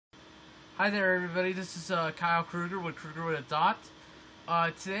Hi there, everybody. This is Kyle Krueger with Krueger with a Dot.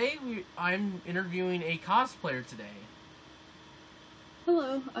 Today, I'm interviewing a cosplayer today.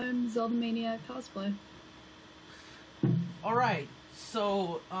 Hello, I'm ZeldaManiac Cosplay. All right,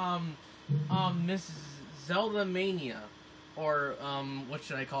 so Miss ZeldaMania, or what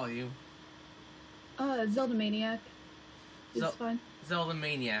should I call you? ZeldaManiac is Zel- fine.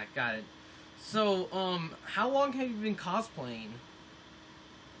 ZeldaManiac. Got it. So, how long have you been cosplaying?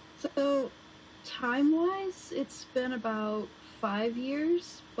 So, time-wise, it's been about 5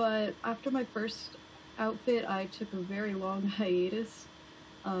 years, but after my first outfit, I took a very long hiatus.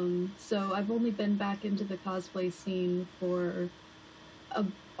 So I've only been back into the cosplay scene for a,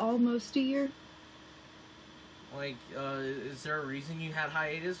 almost a year. Like, is there a reason you had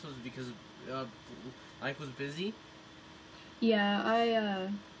hiatus? Was it because life was busy? Yeah,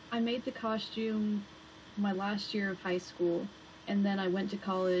 I made the costume my last year of high school, and then I went to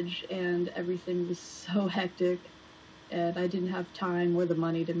college, and everything was so hectic, and I didn't have time or the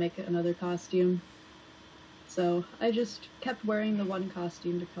money to make another costume. So I just kept wearing the one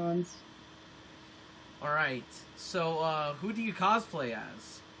costume to cons. Alright, so who do you cosplay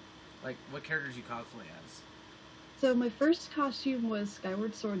as? Like, what characters you cosplay as? So my first costume was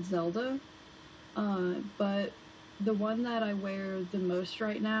Skyward Sword Zelda, but the one that I wear the most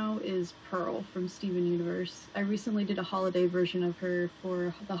right now is Pearl from Steven Universe. I recently did a holiday version of her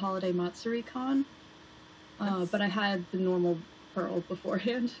for the holiday Matsuri Con, but I had the normal Pearl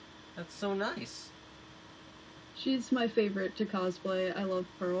beforehand. That's so nice. She's my favorite to cosplay. I love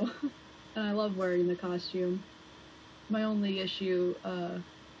Pearl, and I love wearing the costume. My only issue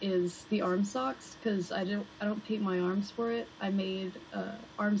is the arm socks, because I don't paint my arms for it. I made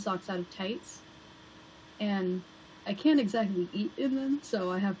arm socks out of tights, and I can't exactly eat in them,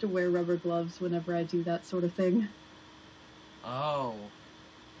 so I have to wear rubber gloves whenever I do that sort of thing. Oh.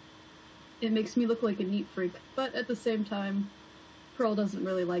 It makes me look like a neat freak, but at the same time, Pearl doesn't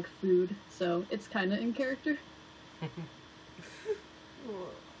really like food, so it's kind of in character.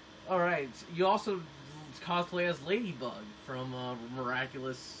 Alright, you also cosplay as Ladybug from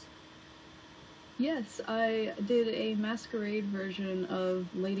Miraculous. Yes, I did a masquerade version of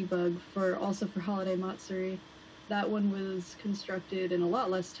Ladybug for Holiday Matsuri. That one was constructed in a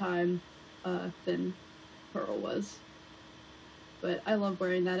lot less time than Pearl was. But I love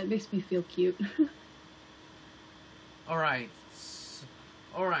wearing that. It makes me feel cute. Alright.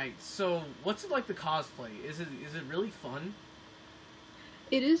 Alright, so what's it like to cosplay? Is it really fun?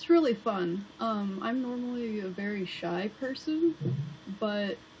 It is really fun. I'm normally a very shy person,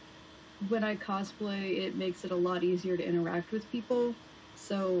 but when I cosplay, it makes it a lot easier to interact with people.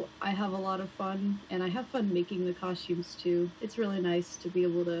 So I have a lot of fun, and I have fun making the costumes too. It's really nice to be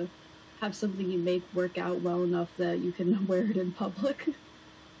able to have something you make work out well enough that you can wear it in public.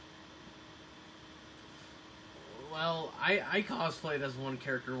 Well, I cosplayed as one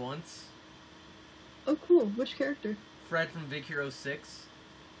character once. Oh cool, which character? Fred from Big Hero 6.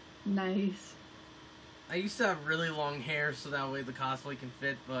 Nice. I used to have really long hair so that way the cosplay can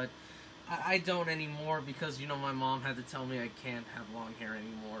fit, but I don't anymore because, you know, my mom had to tell me I can't have long hair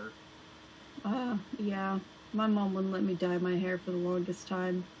anymore. Yeah. My mom wouldn't let me dye my hair for the longest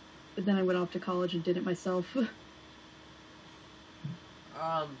time, but then I went off to college and did it myself.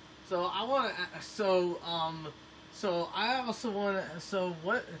 So I want to, so I also want to, so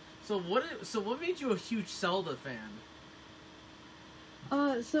what made you a huge Zelda fan?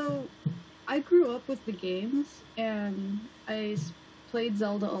 So I grew up with the games, and I played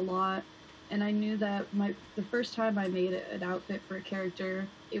Zelda a lot, and I knew that the first time I made an outfit for a character,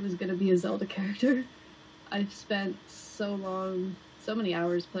 it was gonna be a Zelda character. I've spent so many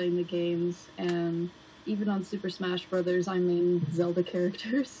hours playing the games, and even on Super Smash Brothers, I main Zelda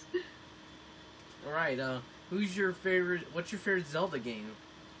characters. Alright, what's your favorite Zelda game?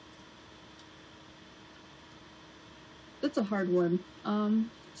 That's a hard one.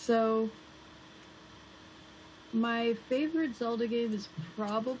 So my favorite Zelda game is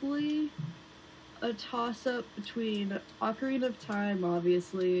probably a toss-up between Ocarina of Time,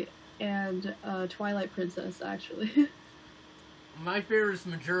 obviously, and Twilight Princess, actually. My favorite is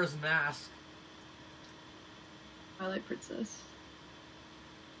Majora's Mask. Twilight Princess.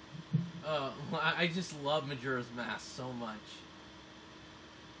 I just love Majora's Mask so much.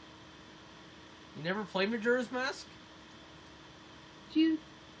 You never played Majora's Mask? Could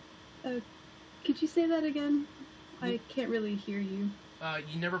you say that again? I can't really hear you.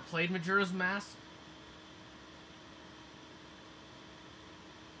 You never played Majora's Mask?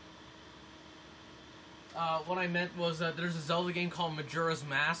 What I meant was that there's a Zelda game called Majora's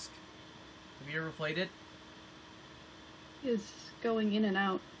Mask. Have you ever played it? Is going in and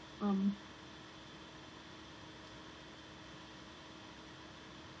out.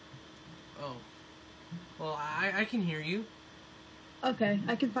 Oh. Well, I can hear you. Okay,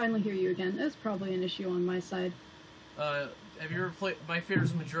 I can finally hear you again. It's probably an issue on my side. Have you ever played... My favorite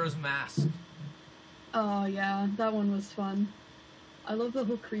is Majora's Mask. Oh, yeah, that one was fun. I love the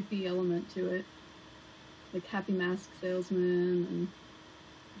whole creepy element to it. Like Happy Mask Salesman and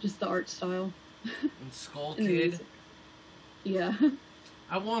just the art style. And Skull And the Kid. music. Yeah.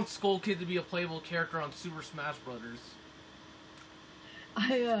 I want Skull Kid to be a playable character on Super Smash Brothers.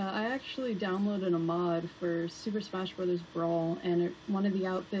 I actually downloaded a mod for Super Smash Bros. Brawl, and one of the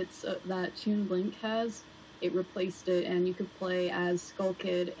outfits that Toon Link has, it replaced it, and you could play as Skull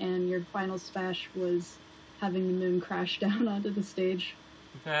Kid, and your final smash was having the moon crash down onto the stage.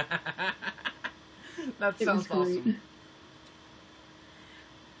 That It sounds was great. awesome.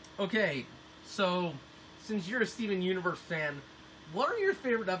 Okay, so since you're a Steven Universe fan, what are your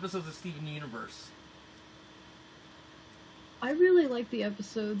favorite episodes of Steven Universe? I really like the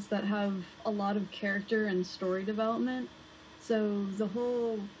episodes that have a lot of character and story development. So the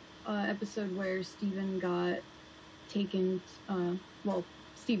whole episode where Steven got taken,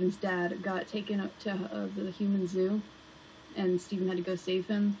 Steven's dad got taken up to the human zoo, and Steven had to go save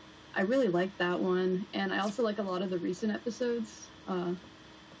him. I really like that one, and I also like a lot of the recent episodes.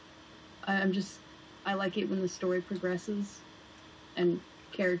 I like it when the story progresses, and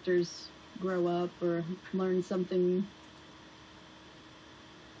characters grow up or learn something.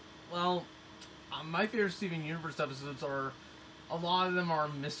 Well, my favorite Steven Universe episodes are... A lot of them are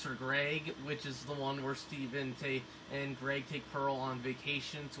Mr. Greg, which is the one where Steven and Greg take Pearl on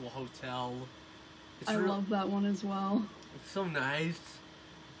vacation to a hotel. I love that one as well. It's so nice.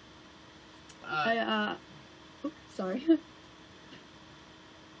 Sorry.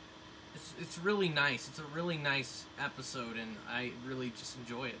 It's really nice. It's a really nice episode, and I really just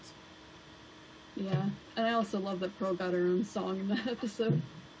enjoy it. Yeah, and I also love that Pearl got her own song in that episode.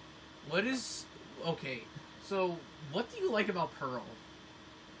 Okay, so what do you like about Pearl?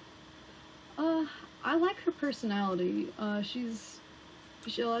 I like her personality.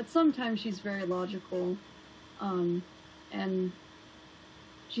 Sometimes she's very logical, and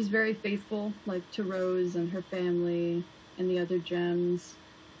she's very faithful, like, to Rose and her family and the other gems.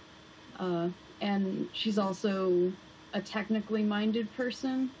 And she's also a technically minded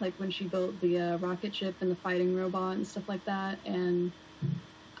person, like when she built the rocket ship and the fighting robot and stuff like that, and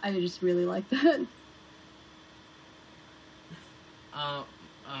I just really like that.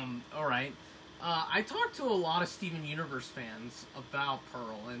 Alright. I talked to a lot of Steven Universe fans about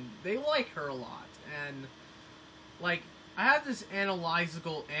Pearl, and they like her a lot, and, like, I have this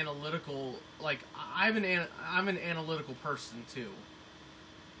analytical, like, I'm an analytical person, too.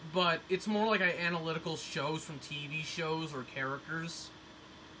 But it's more like I analytical shows from TV shows or characters.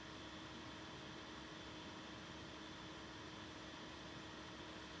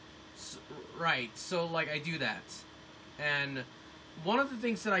 Right, so, like, I do that. And one of the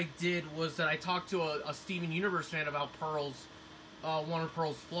things that I did was that I talked to a Steven Universe fan about Pearl's, one of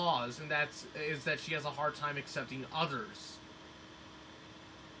Pearl's flaws, and is that she has a hard time accepting others.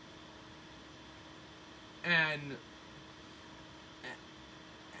 And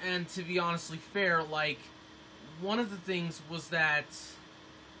to be honestly fair, like, one of the things was that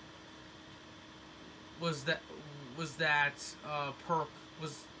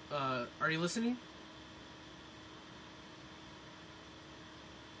are you listening?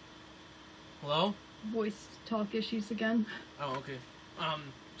 Hello? Voice talk issues again. Oh, okay.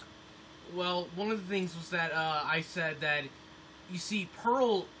 Well, one of the things was that, I said that,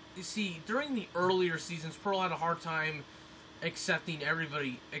 during the earlier seasons, Pearl had a hard time accepting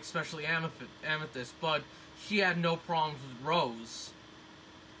everybody, especially Amethyst, but she had no problems with Rose.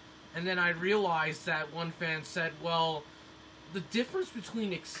 And then I realized that one fan said, well, the difference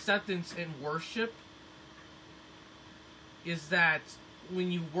between acceptance and worship is that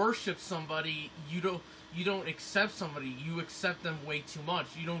when you worship somebody, you don't accept somebody, you accept them way too much.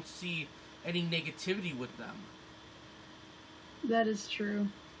 You don't see any negativity with them. That is true.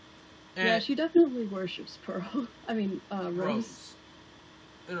 And yeah, she definitely worships Pearl. I mean, Rose.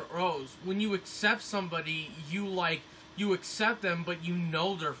 Rose. When you accept somebody, you accept them, but you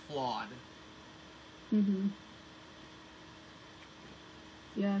know they're flawed. Mm-hmm.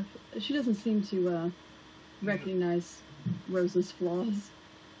 Yeah, she doesn't seem to recognize Rose's flaws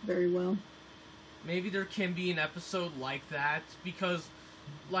very well. Maybe there can be an episode like that, because,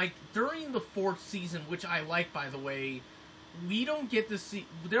 like, during the 4th season, which I like, by the way, we don't get to see...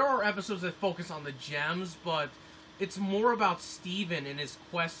 There are episodes that focus on the gems, but it's more about Steven and his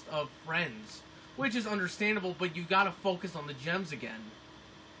quest of friends, which is understandable, but you gotta focus on the gems again.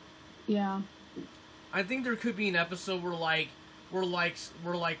 Yeah. I think there could be an episode where, like, where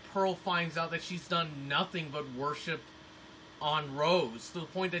Pearl finds out that she's done nothing but worship on Rose, to the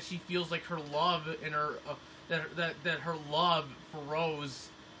point that she feels like her love in her that her love for Rose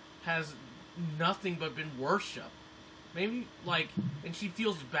has nothing but been worship. Maybe and she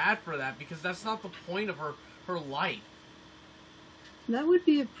feels bad for that because that's not the point of her life. That would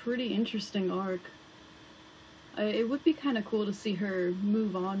be a pretty interesting arc. It would be kind of cool to see her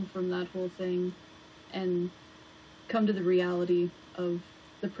move on from that whole thing and come to the reality of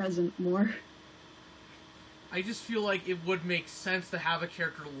the present more. I just feel like it would make sense to have a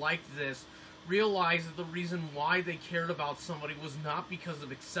character like this realize that the reason why they cared about somebody was not because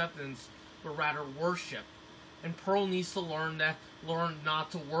of acceptance, but rather worship. And Pearl needs to learn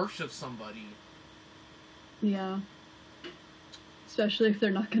not to worship somebody. Yeah. Especially if they're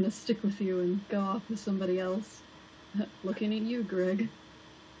not going to stick with you and go off with somebody else. Looking at you, Greg.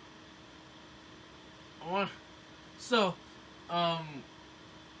 So I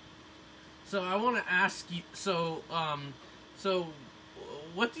want to ask you. So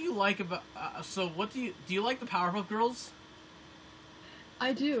what do you like about? Do you like the Powerpuff Girls?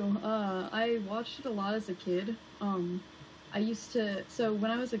 I do. I watched it a lot as a kid. I used to. So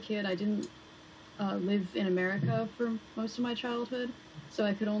when I was a kid, I didn't live in America for most of my childhood, so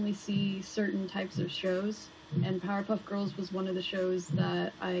I could only see certain types of shows. And Powerpuff Girls was one of the shows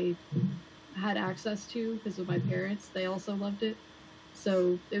that I had access to because of my parents. They also loved it,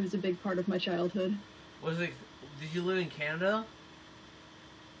 so it was a big part of my childhood. Did you live in Canada?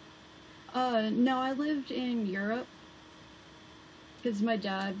 No, I lived in Europe because my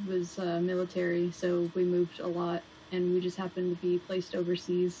dad was military, so we moved a lot, and we just happened to be placed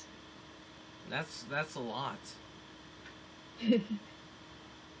overseas. That's a lot.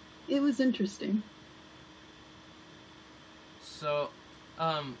 It was interesting. So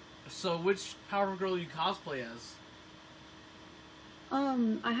which Powerpuff Girl you cosplay as?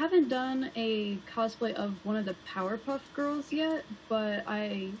 I haven't done a cosplay of one of the Powerpuff Girls yet, but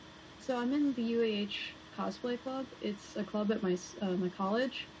I'm in the UAH cosplay club. It's a club at my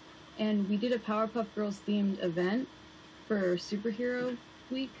college, and we did a Powerpuff Girls themed event for Superhero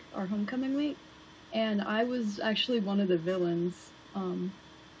Week, our homecoming week, and I was actually one of the villains.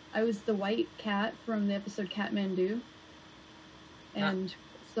 I was the white cat from the episode Catmandu, and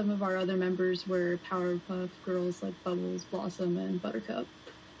some of our other members were Powerpuff Girls like Bubbles, Blossom, and Buttercup.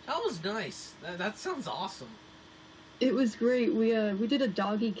 That was nice. That sounds awesome. It was great. We did a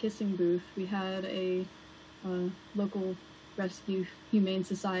doggy kissing booth. We had a local rescue humane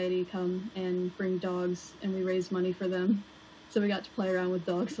society come and bring dogs, and we raised money for them. So we got to play around with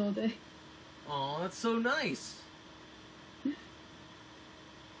dogs all day. Oh, that's so nice.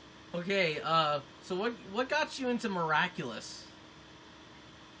 Okay, so what got you into Miraculous?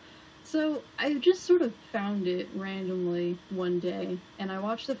 So I just sort of found it randomly one day, and I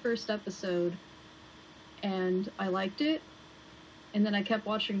watched the first episode, and I liked it, and then I kept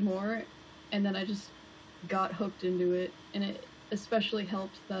watching more, and then I just got hooked into it, and it especially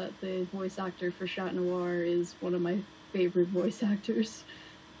helped that the voice actor for Chat Noir is one of my favorite voice actors.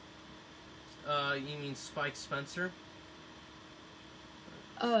 You mean Spike Spencer?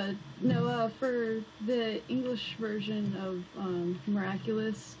 No, for the English version of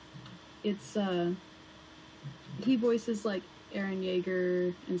Miraculous, it's he voices like Eren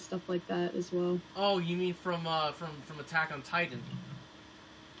Yeager and stuff like that as well. Oh, you mean from Attack on Titan?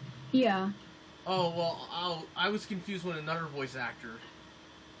 Yeah. Oh well, I was confused with another voice actor.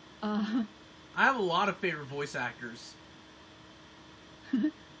 I have a lot of favorite voice actors.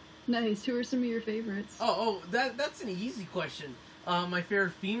 Nice. Who are some of your favorites? That's an easy question. My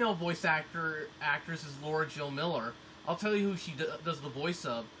favorite female voice actress is Laura Jill Miller. I'll tell you who she does the voice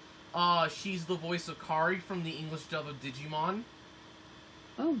of. She's the voice of Kari from the English dub of Digimon.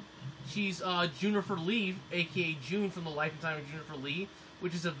 Oh. She's Juniper Lee, aka June from The Life and Time of Juniper Lee,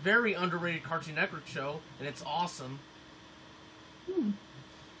 which is a very underrated Cartoon Network show, and it's awesome.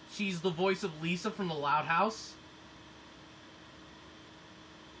 She's the voice of Lisa from The Loud House.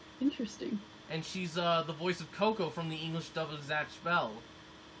 Interesting. And she's the voice of Coco from the English dub of Zatch Bell.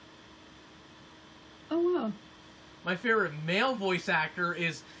 Oh wow. My favorite male voice actor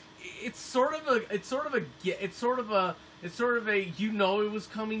is it's sort of a you know it was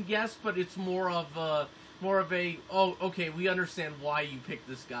coming guess, but it's more of a oh okay, we understand why you picked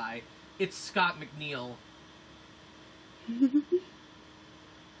this guy. It's Scott McNeil.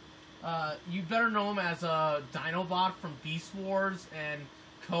 You better know him as Dinobot from Beast Wars and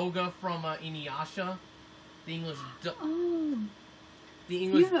Koga from Inuyasha, the English the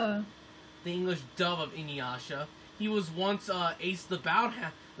English dub of Inuyasha. He was once Ace the Bat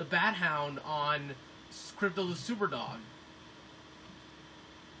Hound on Crypto the Superdog.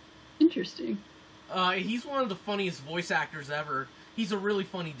 Interesting. He's one of the funniest voice actors ever. He's a really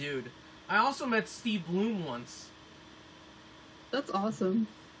funny dude. I also met Steve Bloom once. That's awesome.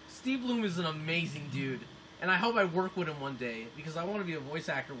 Steve Bloom is an amazing dude, and I hope I work with him one day, because I want to be a voice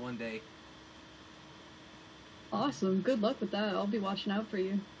actor one day. Awesome. Good luck with that. I'll be watching out for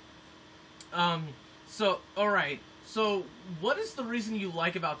you. Alright. So, what is the reason you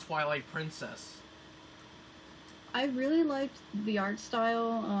like about Twilight Princess? I really liked the art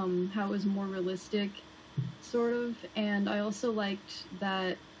style, how it was more realistic, sort of, and I also liked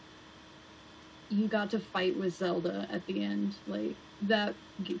that you got to fight with Zelda at the end. Like, that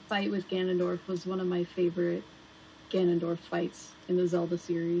fight with Ganondorf was one of my favorite Ganondorf fights in the Zelda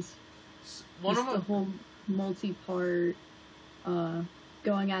series. The whole multi-part,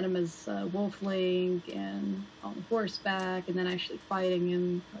 going at him as Wolf Link and on horseback, and then actually fighting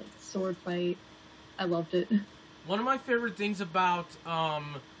him, like, sword fight. I loved it. One of my favorite things about,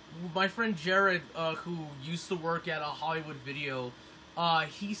 my friend Jared, who used to work at a Hollywood Video,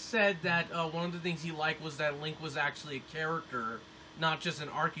 he said that one of the things he liked was that Link was actually a character, not just an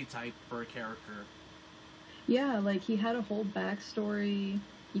archetype for a character. Yeah, like, he had a whole backstory.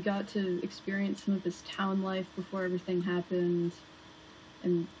 You got to experience some of his town life before everything happened,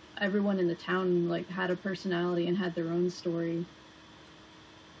 and everyone in the town, like, had a personality and had their own story.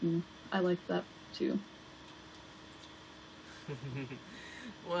 And I liked that, too.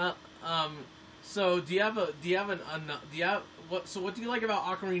 Well, so what do you like about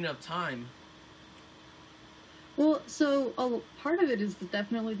Ocarina of Time? Well, so part of it is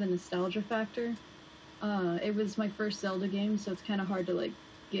definitely the nostalgia factor. It was my first Zelda game, so it's kind of hard to, like,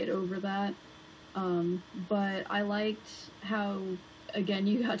 get over that. But I liked how, again,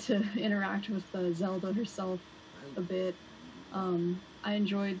 you got to interact with Zelda herself a bit. I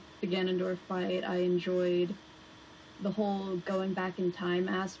enjoyed the Ganondorf fight. I enjoyed the whole going back in time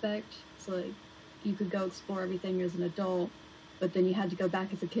aspect. So, like, you could go explore everything as an adult, but then you had to go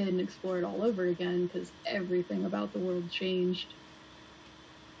back as a kid and explore it all over again because everything about the world changed.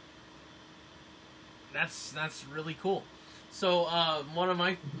 That's really cool. So, one of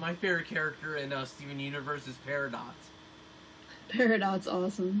my favorite character in Steven Universe is Peridot. Peridot's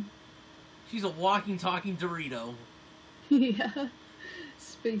awesome. She's a walking, talking Dorito. Yeah.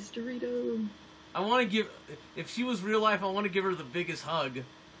 Space Dorito. I want to give... If she was real life, I want to give her the biggest hug.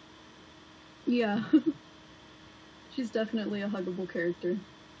 Yeah. She's definitely a huggable character.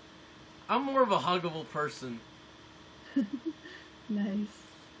 I'm more of a huggable person. Nice.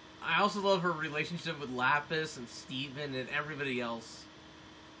 I also love her relationship with Lapis and Steven and everybody else.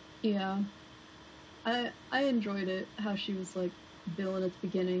 Yeah. I enjoyed it, how she was, like, villain at the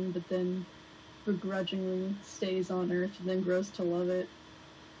beginning, but then begrudgingly stays on Earth and then grows to love it.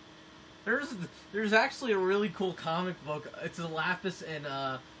 There's actually a really cool comic book. It's a Lapis and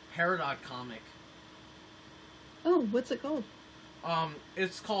Peridot comic. Oh, what's it called?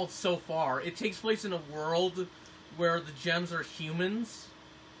 It's called So Far. It takes place in a world where the gems are humans.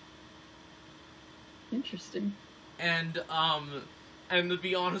 Interesting. And to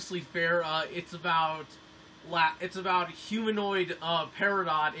be honestly fair, it's about humanoid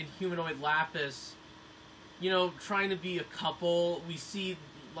Peridot and humanoid Lapis, you know, trying to be a couple. We see,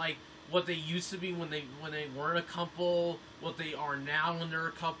 like, what they used to be when they weren't a couple, what they are now when they're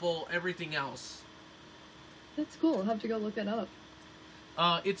a couple, everything else. That's cool. I'll have to go look it up.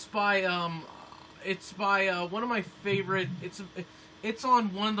 It's by one of my favorite. It's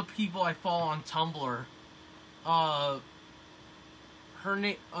on one of the people I follow on Tumblr. Her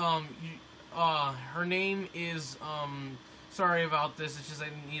name is sorry about this. It's just I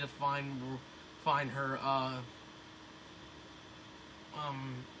need to find her.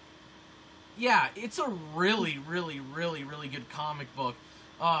 Yeah, it's a really good comic book.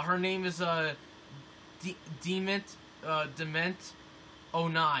 Her name is Dement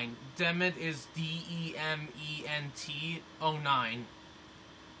 09. Dement is DEMENT 09.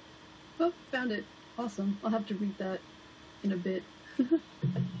 Oh, found it. Awesome. I'll have to read that in a bit.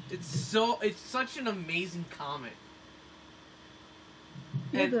 It's such an amazing comic.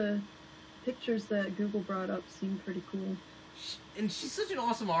 Yeah, the pictures that Google brought up seem pretty cool. And she's such an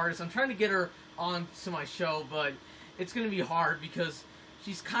awesome artist. I'm trying to get her on to my show, but it's going to be hard because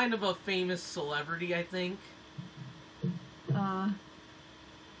she's kind of a famous celebrity, I think.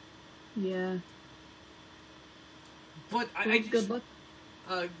 Yeah. But well, good luck.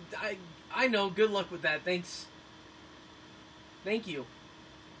 I know. Good luck with that. Thanks. Thank you.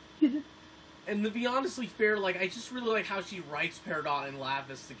 And to be honestly fair, like, I just really like how she writes Peridot and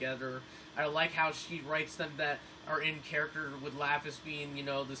Lapis together. I like how she writes them that are in character, with Lapis being, you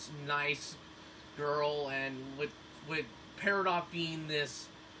know, this nice girl, and with Peridot being this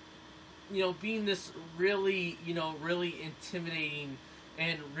being this really, really intimidating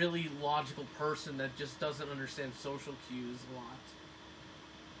and really logical person that just doesn't understand social cues a lot.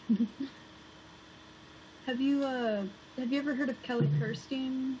 Have you ever heard of Kelly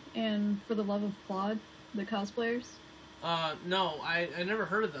Kirstein and For the Love of Claude, the cosplayers? No, I never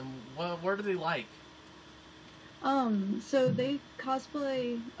heard of them. What are they like? So they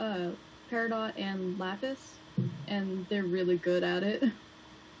cosplay Peridot and Lapis, and they're really good at it.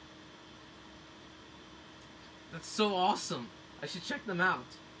 That's so awesome. I should check them out.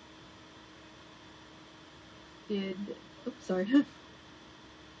 Oops, sorry.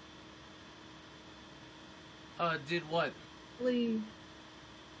 Did what?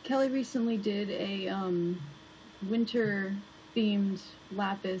 Kelly recently did a winter themed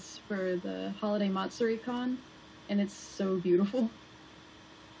Lapis for the holiday Matsuri Con, and it's so beautiful.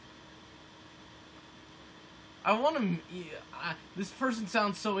 I want to. Yeah, this person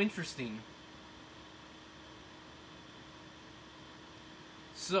sounds so interesting.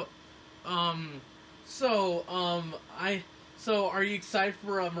 So, are you excited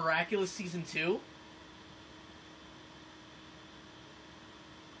for Miraculous Season 2?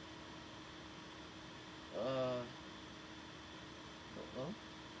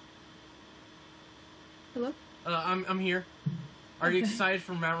 Hello? I'm here. Are you excited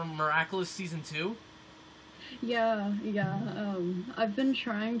for Miraculous Season 2? Yeah. I've been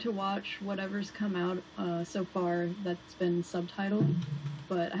trying to watch whatever's come out so far that's been subtitled,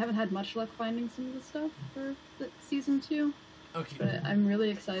 but I haven't had much luck finding some of the stuff for season 2. Okay. But I'm really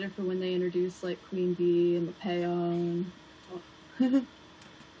excited for when they introduce like Queen Bee and the Peon.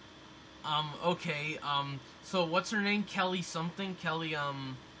 Oh. Okay. So what's her name? Kelly something? Kelly,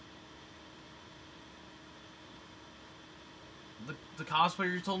 the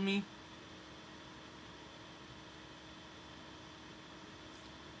cosplayer you told me?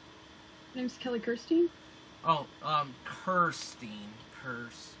 Her name's Kelly Kirstein? Oh, Kirstein.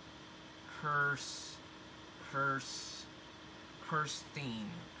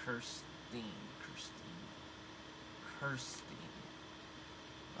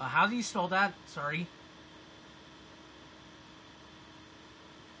 How do you spell that? Sorry.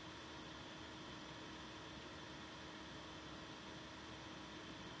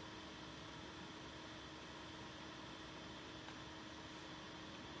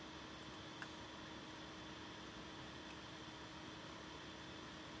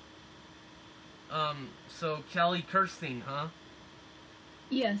 So Kelly Kirstein, huh?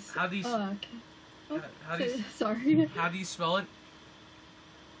 Yes. How do you? Okay. Oh, how do you? Sorry. How do you spell it?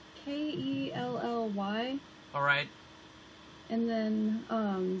 Kelly. All right. And then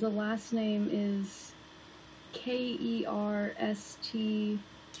the last name is Kerst.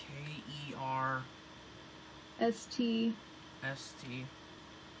 Kerst.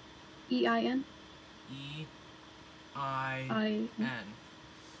 Ein. Ein.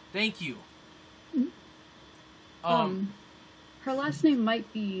 Thank you. Her last name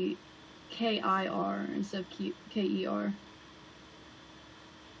might be Kir instead of Ker.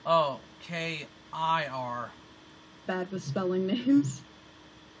 Oh, Kir. Bad with spelling names.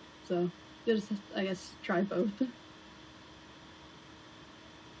 So, you'll just, I guess, try both.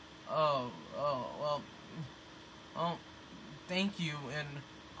 Well, thank you, and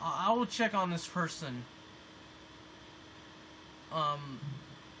I will check on this person.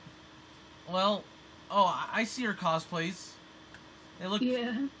 Well, I see her cosplays. They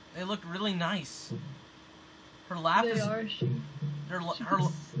look really nice. Her Lapis. They are.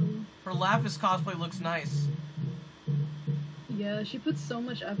 Her Lapis cosplay looks nice. Yeah, she puts so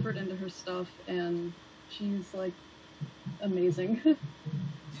much effort into her stuff, and she's like amazing. Did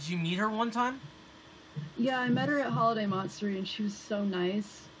you meet her one time? Yeah, I met her at Holiday Matsuri, and she was so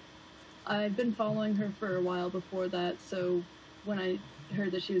nice. I'd been following her for a while before that, so when I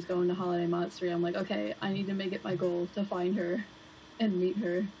heard that she was going to Holiday Matsuri, I'm like, okay, I need to make it my goal to find her and meet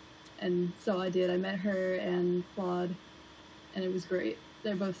her. And so I did. I met her and Claude, and it was great.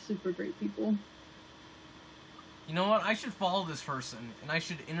 They're both super great people. You know what? I should follow this person, and I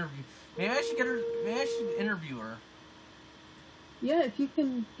should interview. Maybe I should get her. Maybe I should interview her. Yeah, if you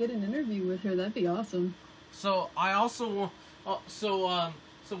can get an interview with her, that'd be awesome. So I also, so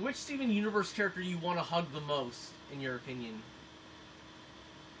which Steven Universe character you want to hug the most, in your opinion?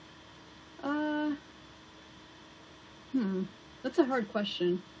 That's a hard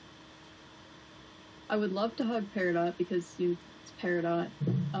question. I would love to hug Peridot because it's Peridot.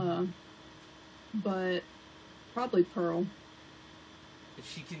 But probably Pearl.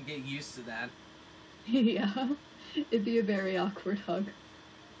 If she can get used to that. Yeah, it'd be a very awkward hug.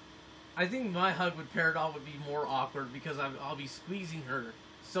 I think my hug with Peridot would be more awkward because I'll be squeezing her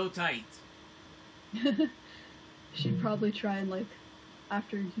So tight. She'd probably try and, like,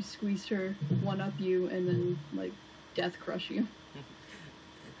 after you squeezed her, one-up you, and then, like, death crush you.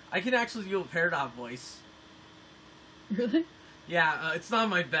 I can actually do a Peridot voice. Really? Yeah, it's not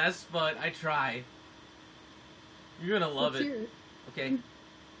my best, but I try. You're gonna love Let's it. hear it. Okay.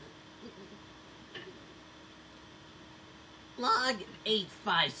 Log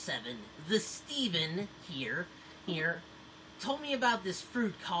 857, the Steven here, told me about this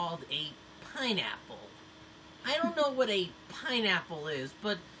fruit called a pineapple. I don't know what a pineapple is,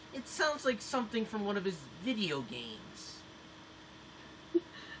 but it sounds like something from one of his video games.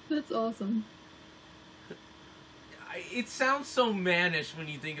 That's awesome. It sounds so mannish when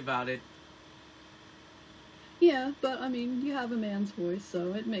you think about it. Yeah, but, I mean, you have a man's voice,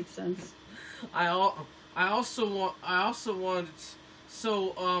 so it makes sense. I also wanted,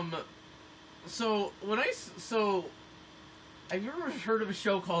 have you ever heard of a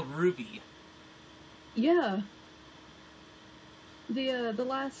show called Ruby? Yeah. The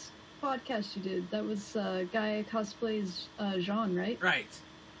last podcast you did, that was guy cosplays Jean, right? Right.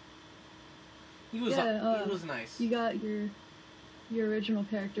 He was nice. You got your original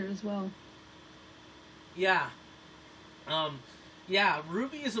character as well. Yeah. Yeah,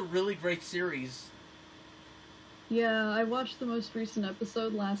 Ruby is a really great series. Yeah, I watched the most recent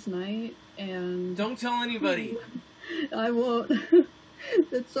episode last night, and... Don't tell anybody. I won't.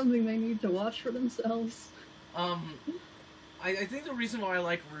 It's something they need to watch for themselves. I think the reason why I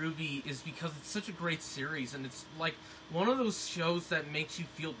like Ruby is because it's such a great series, and it's like one of those shows that makes you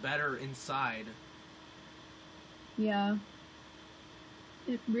feel better inside. Yeah.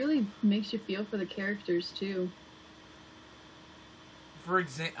 It really makes you feel for the characters, too. For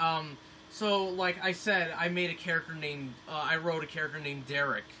example, so like I said, I made a character named, I wrote a character named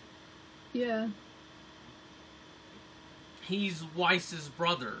Derek. Yeah. He's Weiss's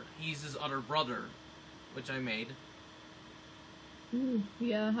brother. He's his other brother, which I made. Ooh,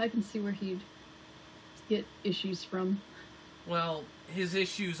 yeah, I can see where he'd get issues from. Well, his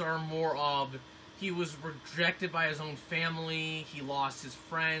issues are more of, he was rejected by his own family, he lost his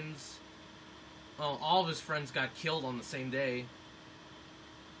friends. Well, all of his friends got killed on the same day.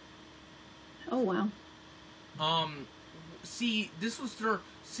 Oh, wow. This was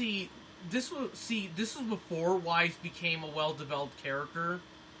before Weiss became a well-developed character,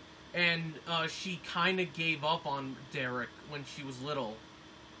 and she kind of gave up on Derek when she was little.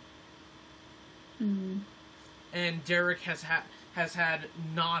 Mm. And Derek has had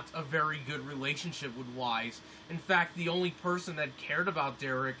not a very good relationship with Weiss. In fact, the only person that cared about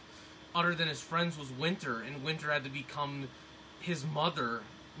Derek, other than his friends, was Winter, and Winter had to become his mother,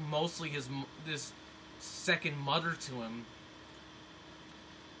 mostly this second mother to him.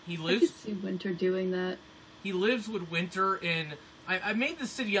 I could see Winter doing that. He lives with Winter in... I made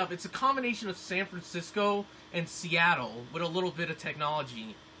this city up. It's a combination of San Francisco and Seattle with a little bit of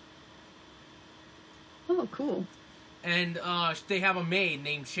technology. Oh, cool. And they have a maid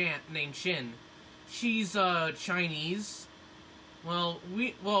named Shin. She's Chinese.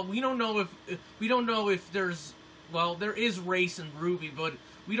 We don't know if there's... Well, there is race in Ruby, but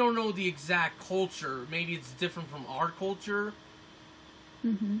we don't know the exact culture. Maybe it's different from our culture.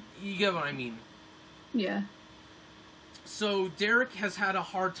 Mm-hmm. You get what I mean? Yeah. So Derek has a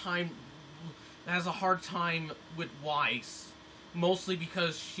hard time with Weiss, mostly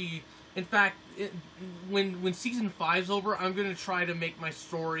because she... In fact, when season 5's over, I'm going to try to make my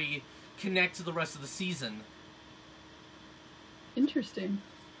story connect to the rest of the season. Interesting.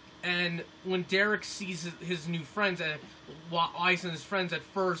 And when Derek sees his new friends, Weiss and his friends at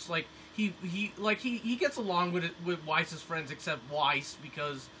first, like he gets along with Weiss's friends, except Weiss,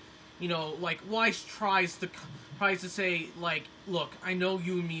 because, you know, like Weiss tries to say, like, look, I know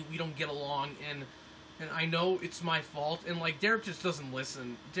you and me, we don't get along, and I know it's my fault, and like Derek just doesn't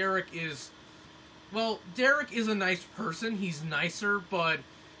listen. Derek is a nice person. He's nicer, but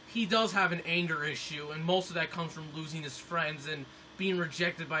he does have an anger issue, and most of that comes from losing his friends and being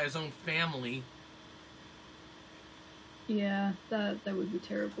rejected by his own family. Yeah, that would be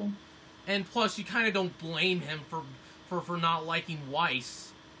terrible. And plus, you kind of don't blame him for not liking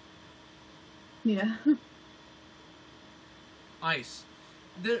Weiss. Yeah. Ice.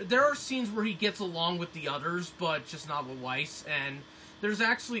 There are scenes where he gets along with the others, but just not with Weiss. And there's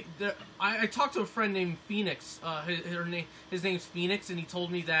actually... I talked to a friend named Phoenix. His name's Phoenix, and he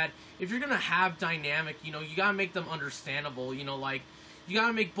told me that if you're going to have dynamic, you know, you got to make them understandable. You know, like, you got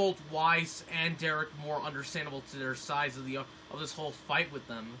to make both Weiss and Derek more understandable to their sides of this whole fight with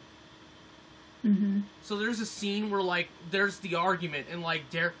them. Mm-hmm. So there's a scene where, like, there's the argument, and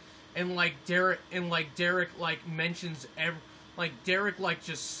Derek mentions Derek, like,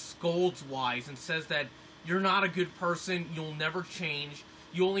 just scolds Wise and says that you're not a good person, you'll never change,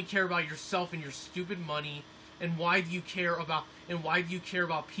 you only care about yourself and your stupid money, and why do you care about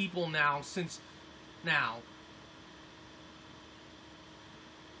people now, since now?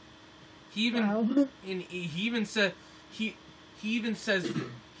 He even Wow. and he even said he even says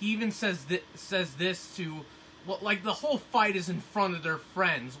this to, well, like, the whole fight is in front of their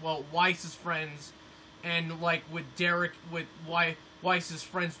friends. Well, Weiss's friends, and like with Derek, with Weiss's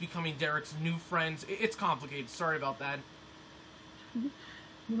friends becoming Derek's new friends. It's complicated. Sorry about that.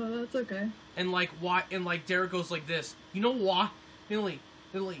 Well, that's okay. And like Derek goes like this. You know why, Lily?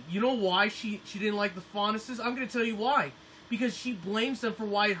 You know why she didn't like the Faunuses? I'm gonna tell you why. Because she blames them for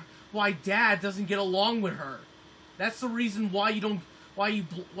why Dad doesn't get along with her. That's the reason why you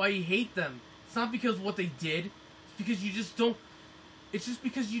hate them. It's not because of what they did. It's because you just don't. It's just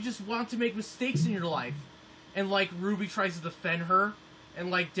because you just want to make mistakes in your life. And like Ruby tries to defend her,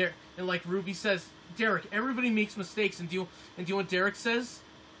 and like Ruby says, Derek, everybody makes mistakes. And do you know what Derek says?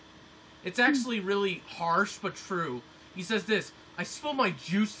 It's actually really harsh but true. He says this: I spilled my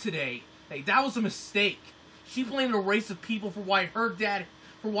juice today. Hey, that was a mistake. She blamed a race of people for why our dad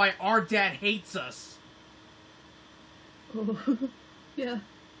hates us. Oh, yeah,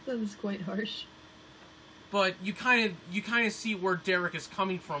 that is quite harsh. But you kind of see where Derek is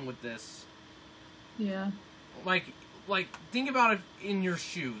coming from with this. Yeah. Like think about it in your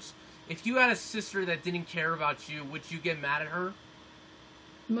shoes. If you had a sister that didn't care about you, would you get mad at her?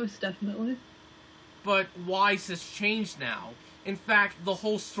 Most definitely. But Weiss has changed now. In fact, the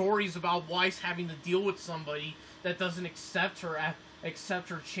whole story is about Weiss having to deal with somebody that doesn't accept her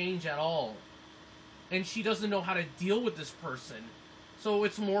change at all. And she doesn't know how to deal with this person. So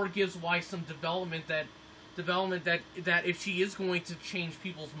it's more gives Weiss some development that if she is going to change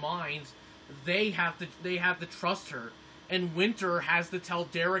people's minds, they have to trust her. And Winter has to tell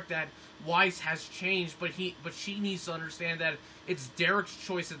Derek that Weiss has changed, but she needs to understand that it's Derek's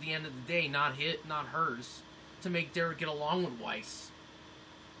choice at the end of the day, not hers, to make Derek get along with Weiss.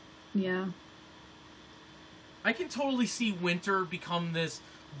 Yeah. I can totally see Winter become this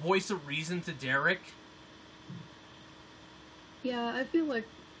voice of reason to Derek. Yeah, I feel like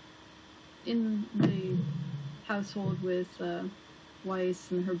in the household with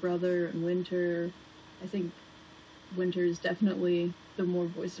Weiss and her brother and Winter, I think Winter is definitely the more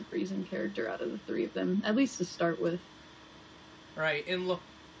voice of reason character out of the three of them, at least to start with. Right, and look,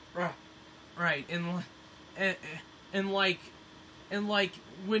 right, and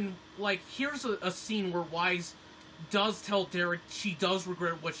when here's a scene where Wise does tell Derek she does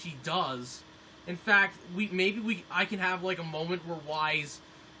regret what she does. In fact, I can have like a moment where Wise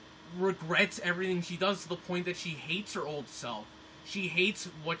regrets everything she does to the point that she hates her old self. She hates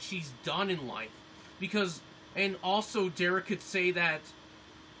what she's done in life. Because, and also Derek could say that,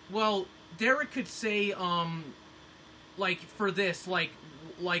 well, Derek could say, for this,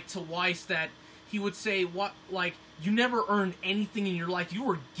 to Weiss, that he would say, you never earned anything in your life, you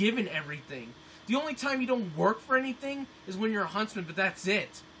were given everything. The only time you don't work for anything is when you're a huntsman, but that's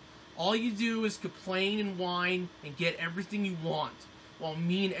it. All you do is complain and whine and get everything you want, while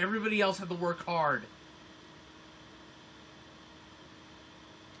me and everybody else have to work hard.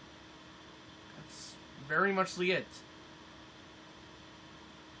 That's very muchly it.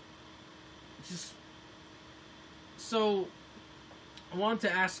 So, I wanted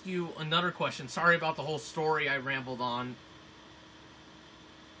to ask you another question. Sorry about the whole story I rambled on.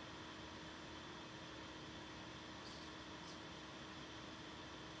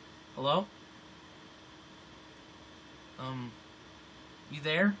 Hello? You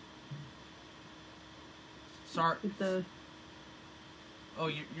there? Sorry. Oh,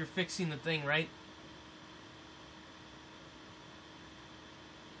 you're fixing the thing, right?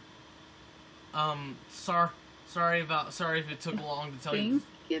 Sorry if it took long to tell you. I think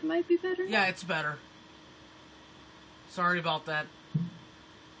it might be better. Yeah, it's better. Sorry about that.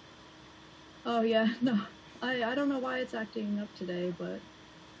 Oh yeah, no. I don't know why it's acting up today, but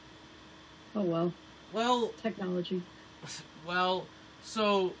oh well. Well, Technology.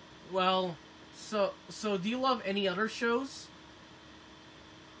 So do you love any other shows?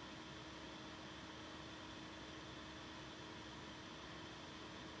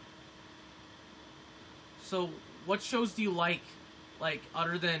 So, what shows do you like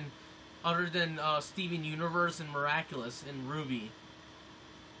other than Steven Universe and Miraculous and Ruby?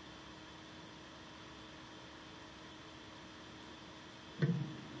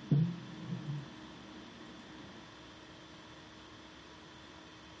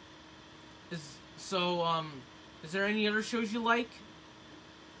 Is there any other shows you like?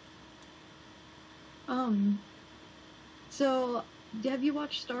 So, have you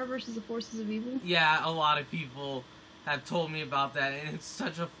watched Star vs. the Forces of Evil? Yeah, a lot of people have told me about that, and it's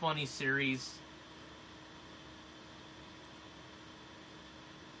such a funny series.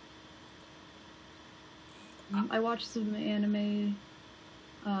 I watched some anime.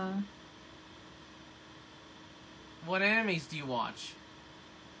 What animes do you watch?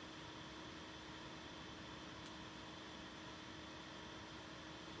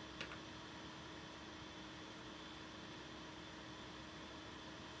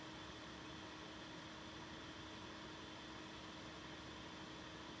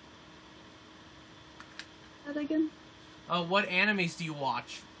 That again? What animes do you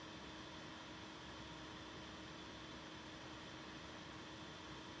watch?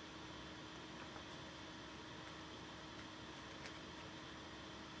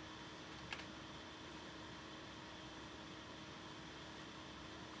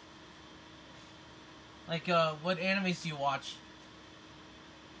 Like, what animes do you watch?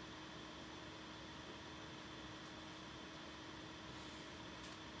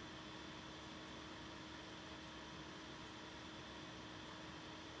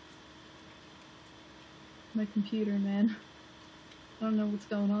 My computer, man. I don't know what's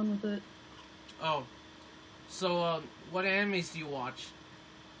going on with it. Oh. So, what animes do you watch?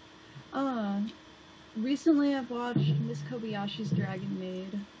 Recently I've watched Miss Kobayashi's Dragon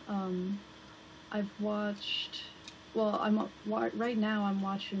Maid. I've watched... Well, right now I'm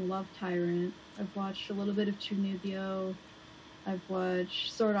watching Love Tyrant. I've watched a little bit of Chunibyo. I've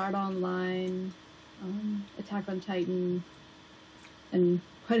watched Sword Art Online, Attack on Titan, and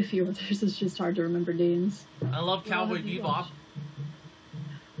quite a few others. It's just hard to remember names. I love Cowboy Bebop.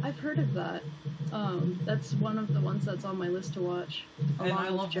 I've heard of that. That's one of the ones that's on my list to watch. And I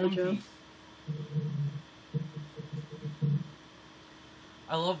love One Piece.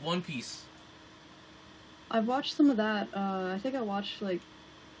 I love One Piece. I've watched some of that. I think I watched like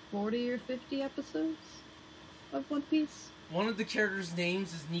 40 or 50 episodes of One Piece. One of the characters'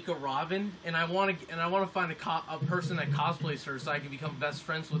 names is Nico Robin, and I want to find a person that cosplays her so I can become best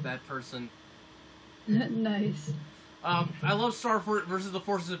friends with that person. Nice. I love Star versus the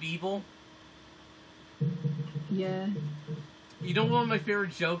Forces of Evil. Yeah. You know what one of my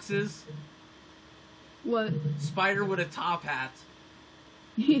favorite jokes is? What? Spider with a top hat.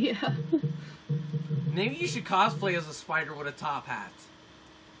 Yeah. Maybe you should cosplay as a spider with a top hat.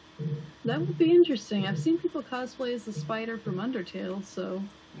 That would be interesting. I've seen people cosplay as the spider from Undertale, so...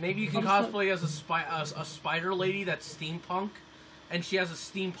 Maybe you can cosplay as a spider lady that's steampunk, and she has a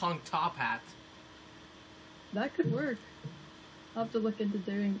steampunk top hat. That could work. I'll have to look into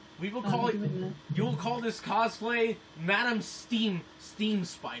doing that. You will call this cosplay Madam Steam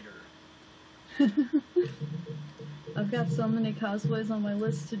Spider. I've got so many cosplays on my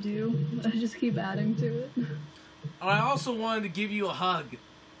list to do. I just keep adding to it. I also wanted to give you a hug,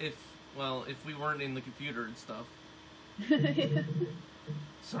 if we weren't in the computer and stuff. Yeah.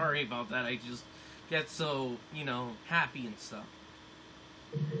 Sorry about that. I just get so, happy and stuff.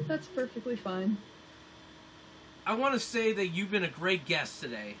 That's perfectly fine. I want to say that you've been a great guest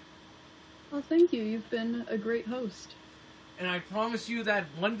today. Well, thank you. You've been a great host. And I promise you that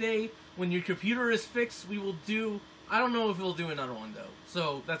one day, when your computer is fixed, we will do... I don't know if we'll do another one, though.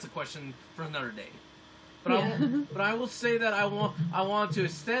 So, that's a question for another day. But, yeah. I will say that I want to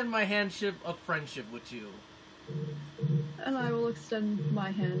extend my handship of friendship with you. And I will extend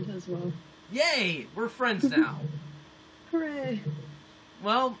my hand as well. Yay! We're friends now. Hooray!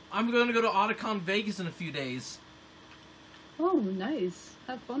 Well, I'm going to go to Otakon Vegas in a few days. Oh, nice.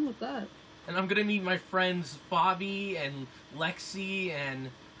 Have fun with that. And I'm going to meet my friends Bobby and Lexi and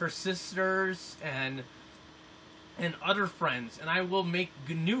her sisters and other friends. And I will make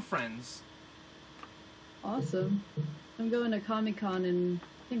new friends. Awesome. I'm going to Comic-Con in,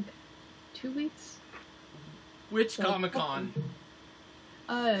 I think, 2 weeks? Which Comic-Con?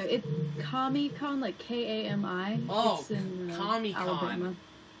 It's Kami-Con, like K-A-M-I. Oh, it's in Comic-Con. Alabama.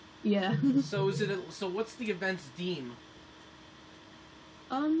 Yeah. So what's the event's theme?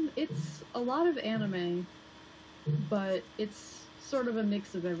 It's a lot of anime, but it's sort of a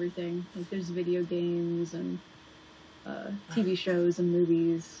mix of everything. Like, there's video games and TV shows and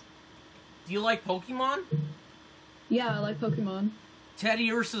movies. Do you like Pokemon? Yeah, I like Pokemon.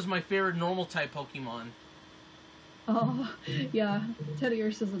 Teddiursa's my favorite normal type Pokemon. Oh, yeah.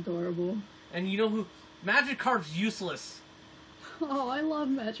 Teddiursa's adorable. And you know who? Magikarp's useless. Oh, I love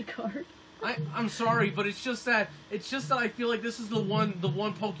Magikarp. I'm sorry, but it's just that I feel like this is the one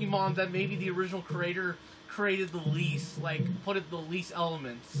Pokemon that maybe the original creator created the least, like put it the least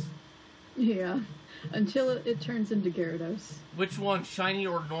elements. Yeah, until it turns into Gyarados. Which one, shiny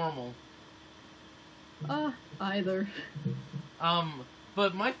or normal? Either.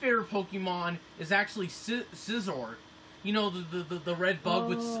 But my favorite Pokemon is actually Scizor. You know, the red bug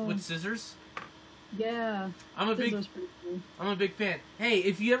with scissors? Yeah. I'm a Scizor's pretty cool. I'm a big fan. Hey,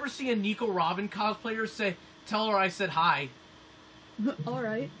 if you ever see a Nico Robin cosplayer, tell her I said hi.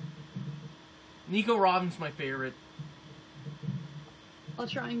 Alright. Nico Robin's my favorite. I'll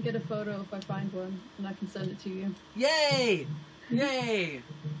try and get a photo if I find one, and I can send it to you. Yay! Yay!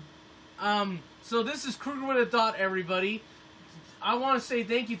 So this is Krueger with a Dot, everybody. I want to say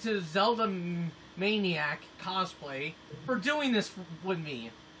thank you to ZeldaManiac Cosplay for doing this with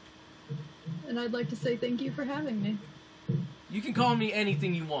me. And I'd like to say thank you for having me. You can call me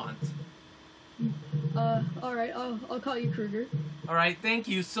anything you want. Alright, I'll call you Krueger. Alright, thank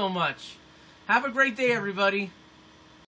you so much. Have a great day, everybody.